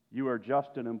 you are just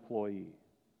an employee.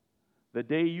 The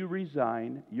day you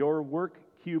resign, your work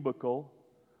cubicle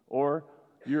or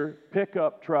your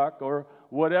pickup truck or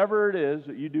whatever it is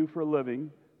that you do for a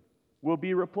living will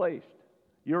be replaced.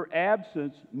 Your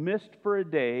absence missed for a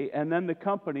day, and then the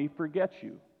company forgets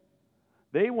you.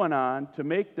 They went on to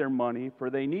make their money, for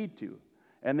they need to,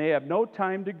 and they have no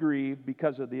time to grieve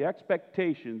because of the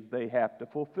expectations they have to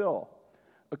fulfill.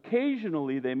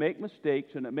 Occasionally, they make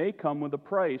mistakes, and it may come with a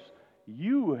price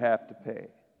you have to pay.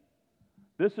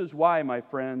 This is why, my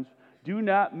friends, do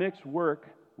not mix work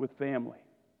with family.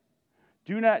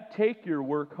 Do not take your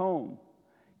work home.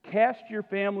 Cast your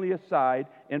family aside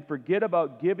and forget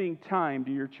about giving time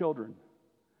to your children.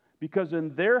 Because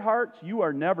in their hearts, you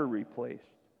are never replaced.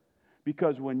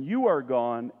 Because when you are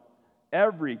gone,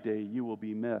 every day you will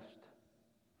be missed.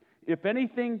 If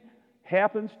anything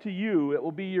happens to you, it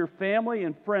will be your family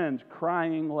and friends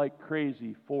crying like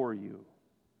crazy for you.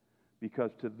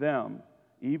 Because to them,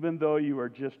 even though you are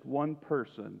just one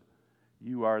person,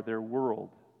 you are their world.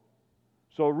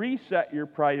 So reset your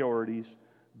priorities.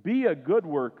 Be a good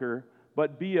worker,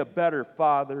 but be a better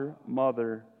father,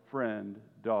 mother, friend,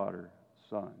 daughter,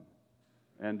 son.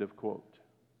 End of quote.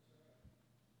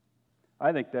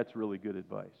 I think that's really good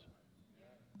advice.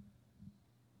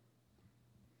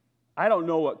 I don't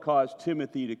know what caused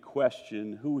Timothy to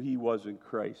question who he was in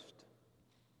Christ.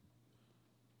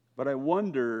 But I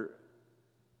wonder,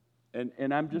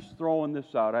 and I'm just throwing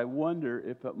this out, I wonder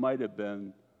if it might have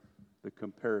been the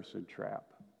comparison trap.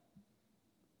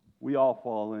 We all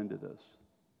fall into this.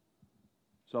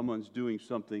 Someone's doing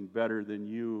something better than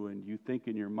you, and you think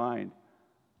in your mind,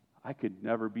 I could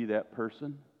never be that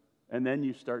person. And then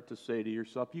you start to say to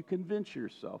yourself, you convince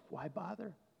yourself, why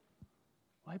bother?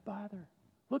 Why bother?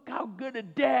 Look how good a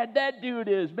dad that dude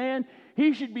is, man.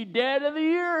 He should be dad of the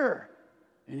year.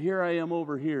 And here I am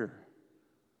over here,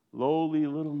 lowly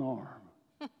little Norm.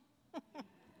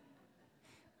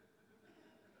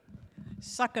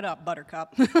 Suck it up,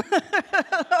 Buttercup.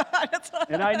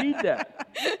 And I need that.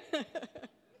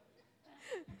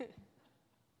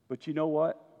 But you know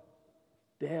what?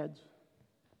 Dads,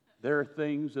 there are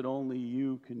things that only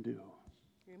you can do.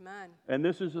 Amen. And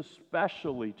this is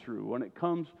especially true when it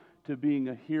comes to being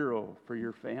a hero for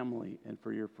your family and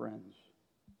for your friends.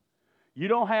 You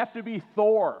don't have to be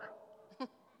Thor.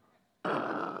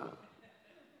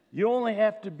 You only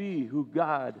have to be who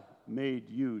God made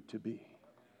you to be.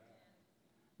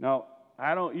 Now,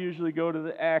 I don't usually go to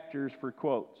the actors for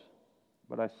quotes,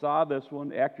 but I saw this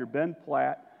one. Actor Ben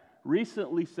Platt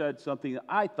recently said something that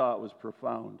I thought was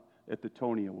profound at the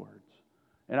Tony Awards.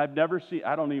 And I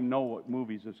don't even know what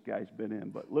movies this guy's been in,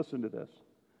 but listen to this.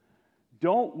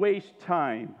 Don't waste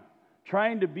time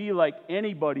trying to be like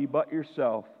anybody but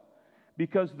yourself,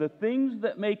 because the things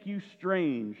that make you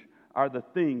strange are the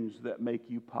things that make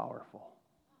you powerful.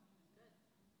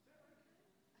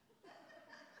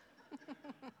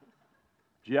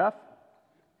 Jeff,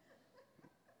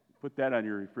 put that on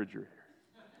your refrigerator.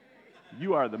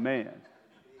 You are the man.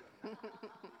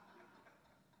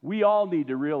 We all need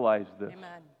to realize this.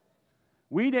 Amen.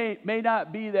 We may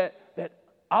not be that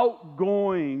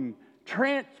outgoing,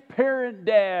 transparent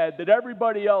dad that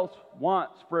everybody else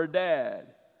wants for a dad,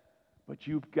 but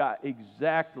you've got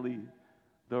exactly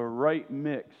the right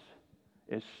mix.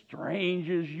 As strange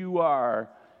as you are,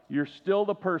 you're still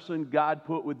the person God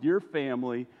put with your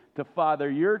family to father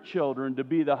your children, to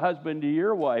be the husband to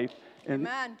your wife. And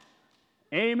Amen.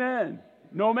 Amen.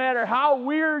 No matter how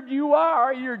weird you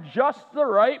are, you're just the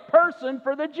right person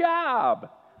for the job.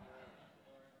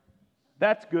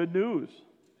 That's good news.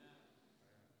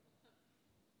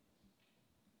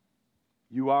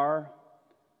 You are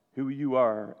who you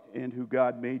are and who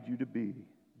God made you to be.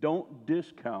 Don't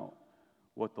discount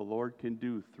what the Lord can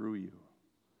do through you.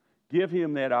 Give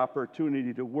Him that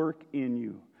opportunity to work in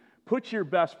you. Put your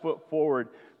best foot forward.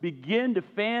 Begin to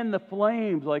fan the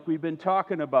flames like we've been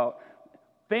talking about.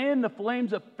 Fan the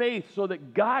flames of faith so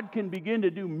that God can begin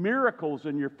to do miracles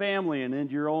in your family and in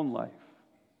your own life.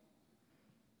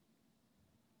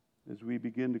 As we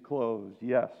begin to close,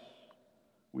 yes,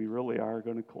 we really are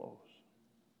going to close.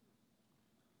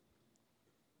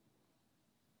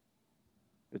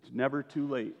 It's never too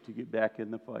late to get back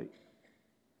in the fight.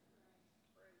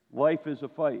 Life is a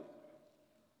fight.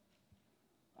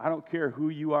 I don't care who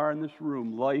you are in this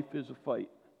room, life is a fight.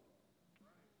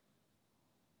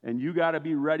 And you got to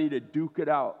be ready to duke it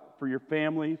out for your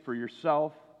family, for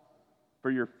yourself,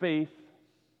 for your faith,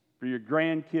 for your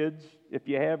grandkids, if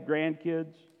you have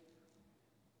grandkids.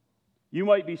 You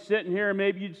might be sitting here and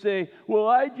maybe you'd say, well,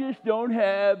 I just don't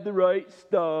have the right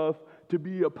stuff to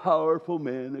be a powerful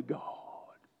man of God.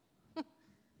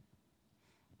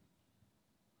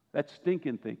 That's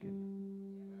stinking thinking.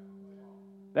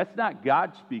 That's not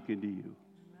God speaking to you.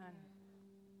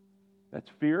 That's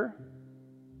fear.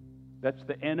 That's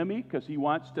the enemy, because he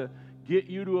wants to get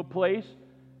you to a place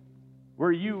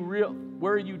where you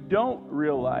don't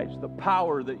realize the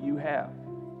power that you have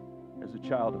as a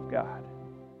child of God.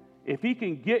 If he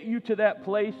can get you to that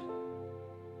place,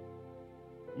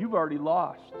 you've already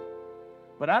lost.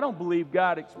 But I don't believe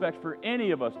God expects for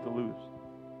any of us to lose.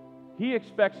 He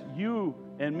expects you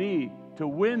and me to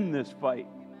win this fight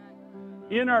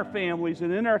in our families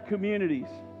and in our communities.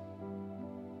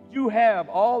 You have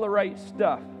all the right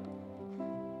stuff.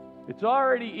 It's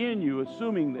already in you,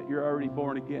 assuming that you're already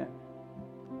born again.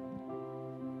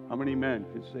 How many men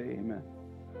can say amen?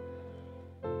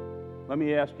 Let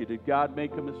me ask you, did God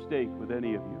make a mistake with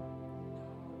any of you?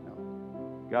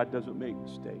 No. God doesn't make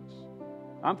mistakes.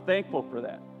 I'm thankful for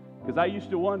that, because I used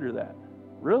to wonder that.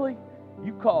 Really?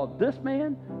 You called this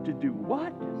man to do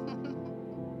what?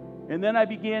 And then I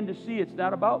began to see it's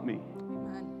not about me.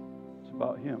 It's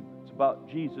about him. It's about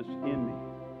Jesus in me.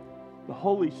 The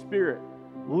Holy Spirit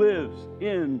lives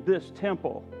in this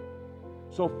temple.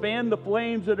 So fan the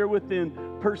flames that are within.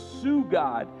 Pursue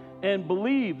God and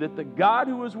believe that the God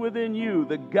who is within you,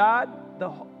 the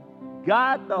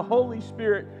Holy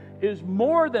Spirit, is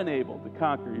more than able to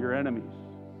conquer your enemies,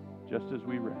 just as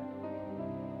we read.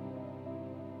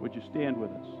 Would you stand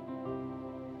with us?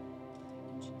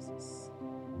 Jesus.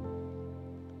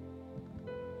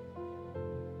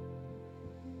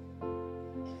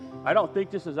 I don't think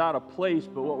this is out of place,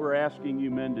 but what we're asking you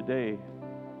men today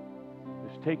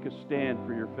is take a stand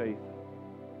for your faith.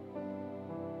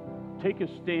 Take a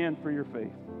stand for your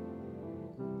faith.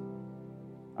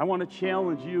 I want to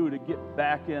challenge you to get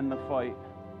back in the fight.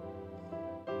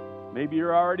 Maybe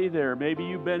you're already there. Maybe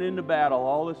you've been in the battle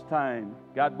all this time.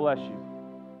 God bless you.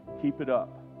 Keep it up.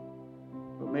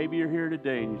 But maybe you're here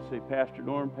today and you say, Pastor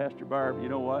Norm, Pastor Barb, you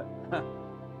know what? I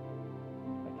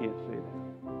can't say that.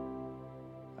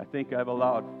 I think I've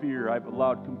allowed fear, I've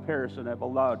allowed comparison, I've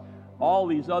allowed all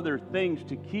these other things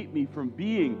to keep me from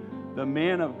being the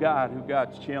man of God who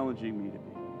God's challenging me to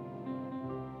be.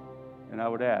 And I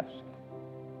would ask,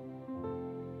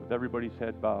 with everybody's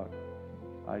head bowed,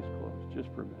 eyes closed, just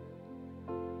for a minute,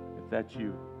 if that's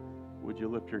you, would you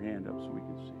lift your hand up so we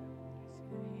can see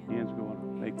it? Hands going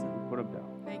up. Thank you. Put them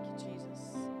down. Thank you, Jesus.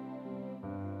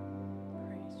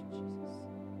 Praise you, Jesus.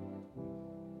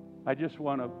 I just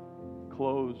want to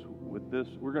close with this.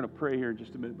 We're going to pray here in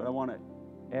just a minute, but I want to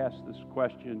ask this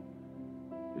question.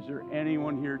 Is there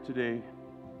anyone here today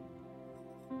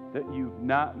that you've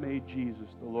not made Jesus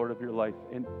the Lord of your life?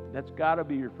 And that's got to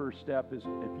be your first step. Is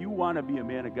if you want to be a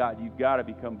man of God, you've got to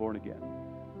become born again.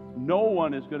 No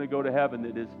one is going to go to heaven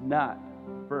that is not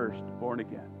first born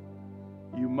again.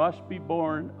 You must be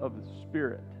born of the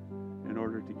Spirit in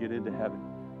order to get into heaven.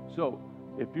 So,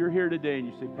 if you're here today and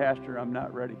you say, Pastor, I'm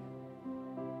not ready,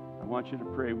 I want you to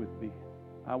pray with me.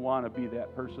 I want to be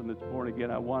that person that's born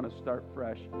again. I want to start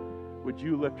fresh. Would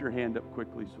you lift your hand up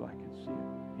quickly so I can see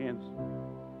it? Hands.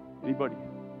 Anybody?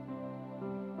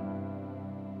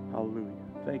 Hallelujah.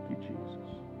 Thank you, Jesus.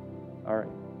 All right.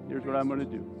 Here's what I'm going to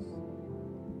do.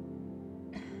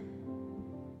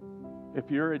 If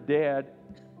you're a dad,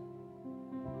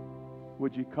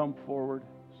 would you come forward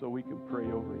so we can pray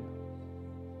over you?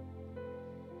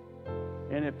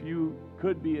 And if you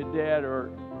could be a dad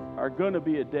or are going to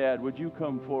be a dad, would you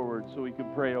come forward so we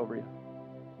can pray over you?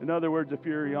 In other words, if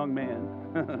you're a young man,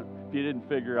 if you didn't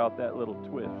figure out that little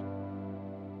twist.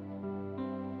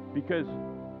 Because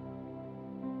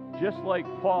just like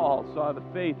Paul saw the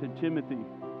faith in Timothy,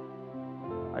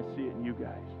 I see it in you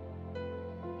guys.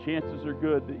 Chances are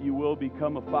good that you will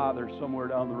become a father somewhere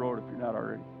down the road if you're not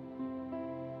already.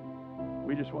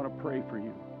 We just want to pray for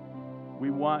you. We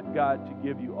want God to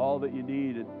give you all that you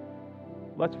need. And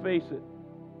let's face it,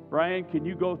 Brian, can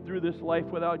you go through this life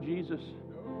without Jesus?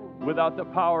 Without the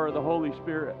power of the Holy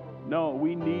Spirit? No,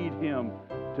 we need Him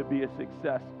to be a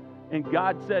success. And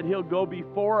God said He'll go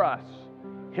before us.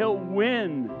 He'll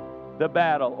win the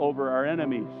battle over our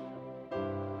enemies.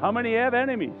 How many have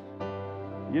enemies?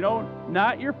 You know,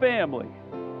 not your family.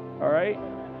 All right?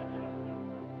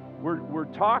 We're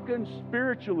talking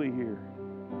spiritually here.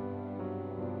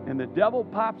 And the devil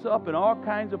pops up in all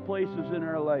kinds of places in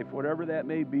our life, whatever that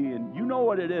may be. And you know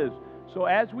what it is. So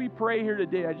as we pray here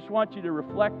today, I just want you to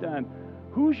reflect on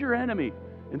who's your enemy.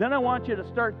 And then I want you to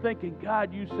start thinking,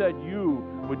 God, you said you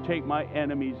would take my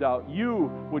enemies out.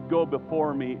 You would go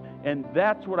before me. And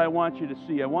that's what I want you to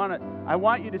see. I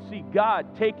want you to see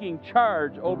God taking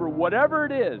charge over whatever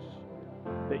it is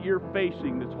that you're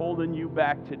facing that's holding you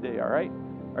back today, all right?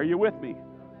 Are you with me?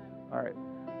 All right.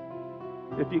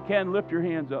 If you can, lift your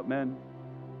hands up, men.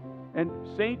 And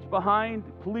saints behind,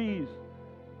 please,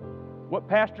 what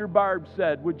Pastor Barb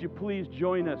said, would you please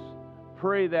join us?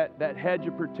 Pray that hedge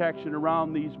of protection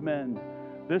around these men.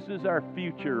 This is our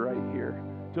future right here.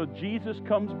 Till Jesus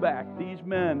comes back, these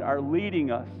men are leading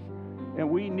us, and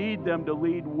we need them to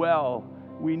lead well.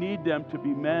 We need them to be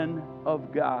men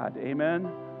of God. Amen?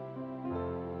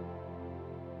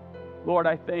 Lord,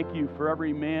 I thank you for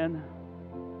every man,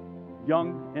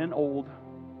 young and old,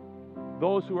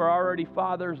 those who are already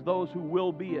fathers, those who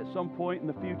will be at some point in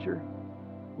the future.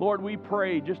 Lord, we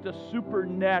pray just a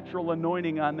supernatural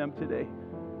anointing on them today,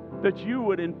 that you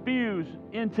would infuse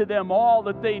into them all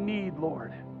that they need,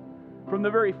 Lord. From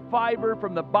the very fiber,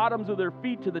 from the bottoms of their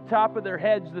feet to the top of their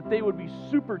heads, that they would be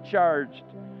supercharged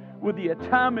with the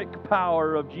atomic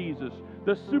power of Jesus,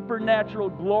 the supernatural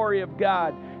glory of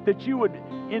God, that you would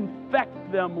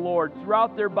infect them, Lord,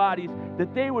 throughout their bodies,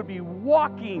 that they would be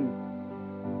walking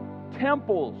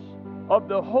temples of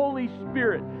the Holy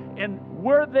Spirit. And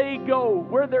where they go,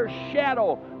 where their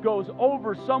shadow goes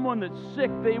over someone that's sick,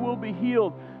 they will be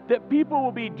healed. That people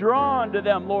will be drawn to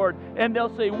them, Lord, and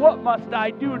they'll say, what must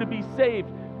I do to be saved?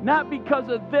 Not because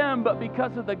of them, but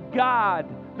because of the God,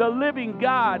 the living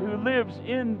God who lives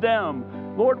in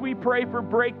them. Lord, we pray for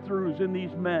breakthroughs in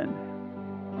these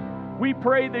men. We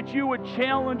pray that you would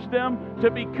challenge them to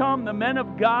become the men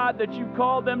of God that you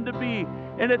called them to be.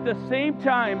 And at the same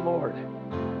time, Lord,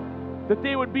 that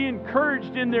they would be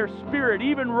encouraged in their spirit,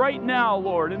 even right now,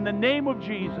 Lord, in the name of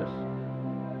Jesus.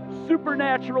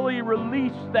 Supernaturally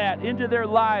release that into their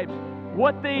lives,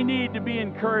 what they need to be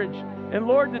encouraged. And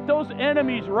Lord, that those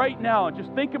enemies right now,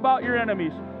 just think about your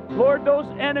enemies. Lord, those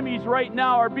enemies right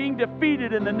now are being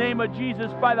defeated in the name of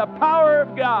Jesus by the power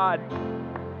of God.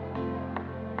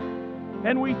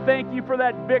 And we thank you for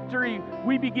that victory.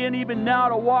 We begin even now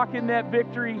to walk in that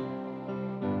victory,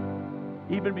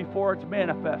 even before it's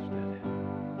manifested.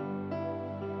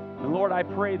 And Lord, I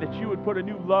pray that you would put a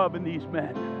new love in these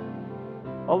men.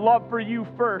 A love for you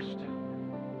first.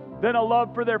 Then a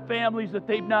love for their families that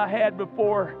they've not had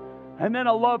before. And then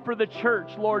a love for the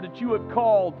church, Lord, that you have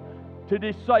called to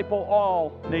disciple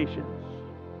all nations.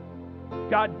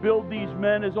 God, build these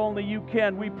men as only you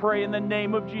can. We pray in the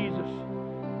name of Jesus.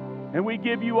 And we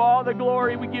give you all the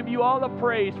glory. We give you all the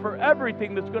praise for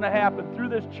everything that's going to happen through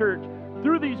this church,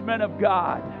 through these men of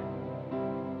God.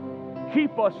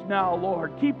 Keep us now,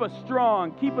 Lord. Keep us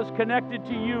strong. Keep us connected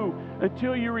to you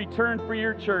until you return for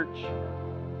your church.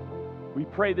 We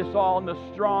pray this all in the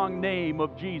strong name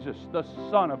of Jesus, the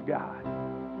Son of God.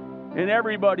 And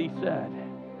everybody said,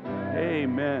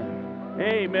 amen.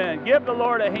 Amen. Give the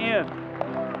Lord a hand.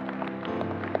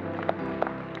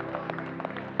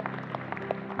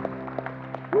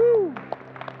 Woo.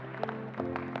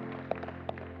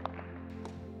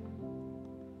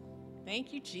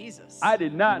 Thank you, Jesus. I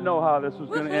did not know how this was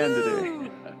going to end today.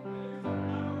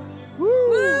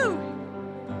 Woo!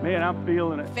 Man, I'm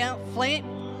feeling it.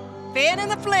 Fan in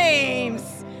the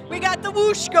flames. We got the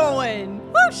whoosh going.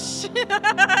 Whoosh!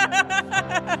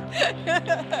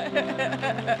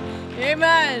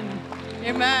 Amen.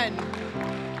 Amen.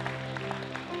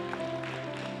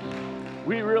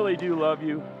 We really do love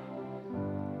you.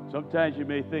 Sometimes you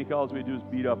may think all we do is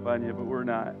beat up on you, but we're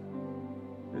not.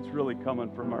 It's really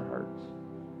coming from our hearts.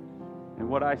 And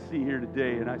what I see here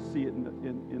today, and I see it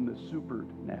in the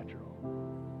supernatural,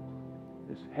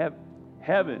 is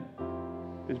heaven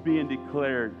is being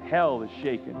declared. Hell is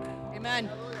shaken. Amen.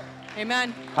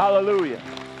 Amen. Hallelujah.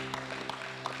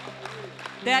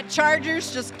 That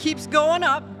Chargers just keeps going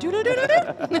up.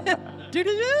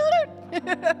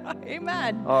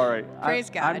 Amen. All right. Praise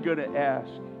God. I'm going to ask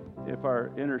if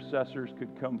our intercessors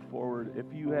could come forward. If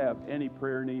you have any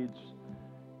prayer needs,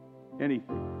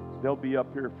 anything, they'll be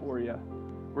up here for you.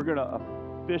 We're going to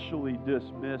officially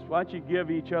dismiss. Why don't you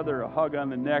give each other a hug on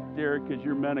the neck there, because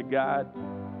you're men of God.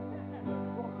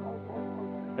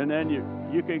 And then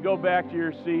you can go back to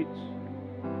your seats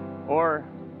or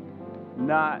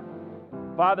not.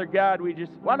 Father God,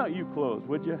 why don't you close,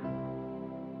 would you?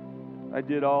 I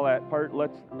did all that part.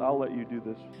 I'll let you do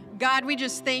this. God, we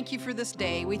just thank you for this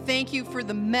day. We thank you for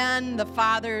the men, the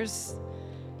fathers,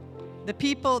 the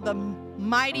people, the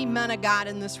mighty men of God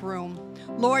in this room.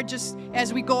 Lord, just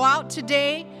as we go out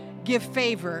today, give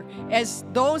favor. As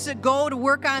those that go to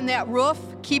work on that roof,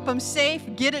 keep them safe,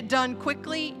 get it done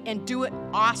quickly, and do it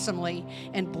awesomely,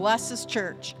 and bless this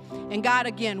church. And God,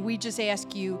 again, we just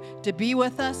ask you to be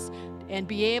with us and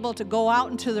be able to go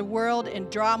out into the world and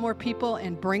draw more people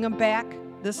and bring them back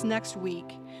this next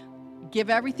week. Give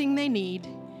everything they need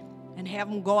and have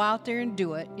them go out there and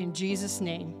do it. In Jesus'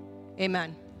 name,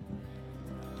 amen.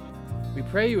 We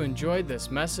pray you enjoyed this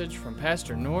message from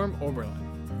Pastor Norm Oberlin.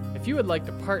 If you would like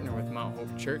to partner with Mount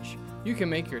Hope Church, you can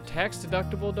make your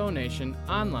tax-deductible donation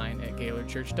online at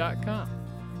GaylordChurch.com.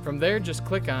 From there, just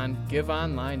click on Give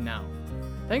Online Now.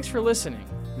 Thanks for listening.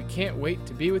 We can't wait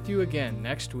to be with you again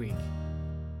next week.